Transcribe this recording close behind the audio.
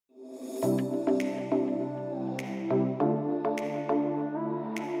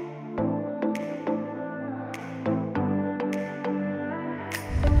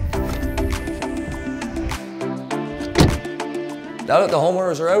Now that the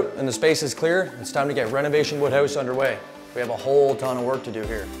homeowners are out and the space is clear, it's time to get Renovation Woodhouse underway. We have a whole ton of work to do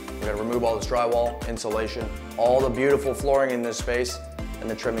here. We gotta remove all this drywall, insulation, all the beautiful flooring in this space, and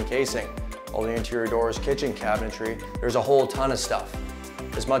the trim and casing, all the interior doors, kitchen cabinetry. There's a whole ton of stuff.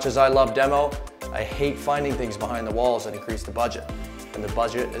 As much as I love demo, I hate finding things behind the walls that increase the budget. And the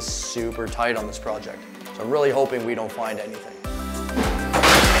budget is super tight on this project. So I'm really hoping we don't find anything.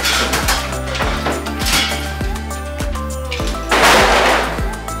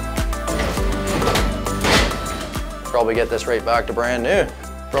 Probably get this right back to brand new.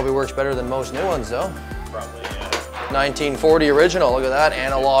 Probably works better than most new ones though. Probably, yeah. 1940 original, look at that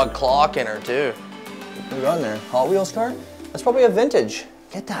analog clock in her too. What we got in there? Hot Wheels car? That's probably a vintage.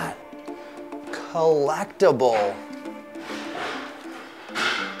 Get that. Collectible.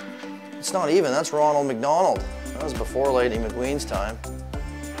 It's not even, that's Ronald McDonald. That was before Lady McQueen's time.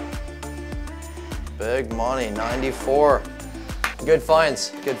 Big money, 94. Good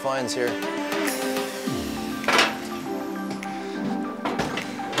finds here.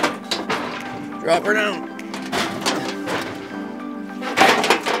 Drop her down.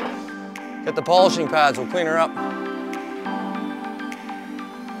 Get the polishing pads, we'll clean her up.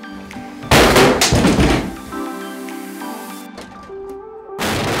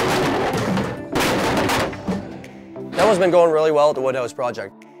 Demo's been going really well at the Woodhouse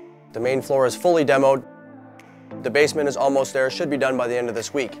project. The main floor is fully demoed. The basement is almost there, should be done by the end of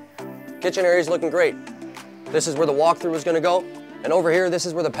this week. Kitchen area is looking great. This is where the walkthrough is gonna go, and over here, this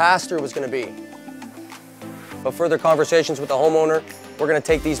is where the pass-through is gonna be. But further conversations with the homeowner, we're gonna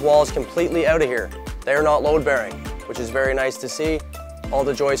take these walls completely out of here. They're not load-bearing, which is very nice to see. All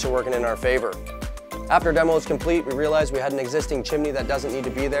the joists are working in our favor. After demo is complete, we realized we had an existing chimney that doesn't need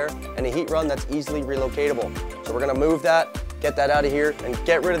to be there and a heat run that's easily relocatable. So we're gonna move that, get that out of here, and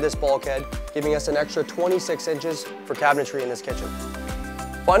get rid of this bulkhead, giving us an extra 26 inches for cabinetry in this kitchen.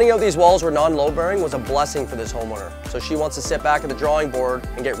 Finding out these walls were non-load bearing was a blessing for this homeowner. So she wants to sit back at the drawing board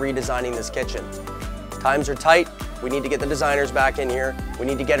and get redesigning this kitchen. Times are tight. We need to get the designers back in here. We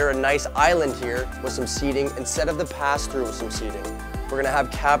need to get her a nice island here with some seating instead of the pass-through with some seating. We're gonna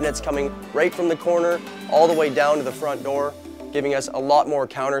have cabinets coming right from the corner all the way down to the front door, giving us a lot more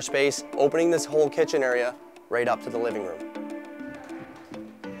counter space, opening this whole kitchen area right up to the living room.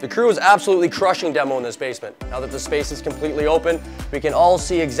 The crew is absolutely crushing demo in this basement. Now that the space is completely open, we can all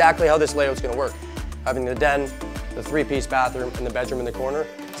see exactly how this layout's gonna work. Having the den, the 3-piece bathroom, and the bedroom in the corner,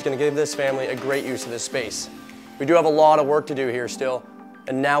 it's gonna give this family a great use of this space. We do have a lot of work to do here still,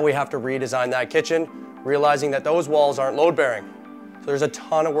 and now we have to redesign that kitchen, realizing that those walls aren't load bearing. So there's a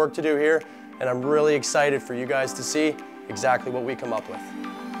ton of work to do here, and I'm really excited for you guys to see exactly what we come up with.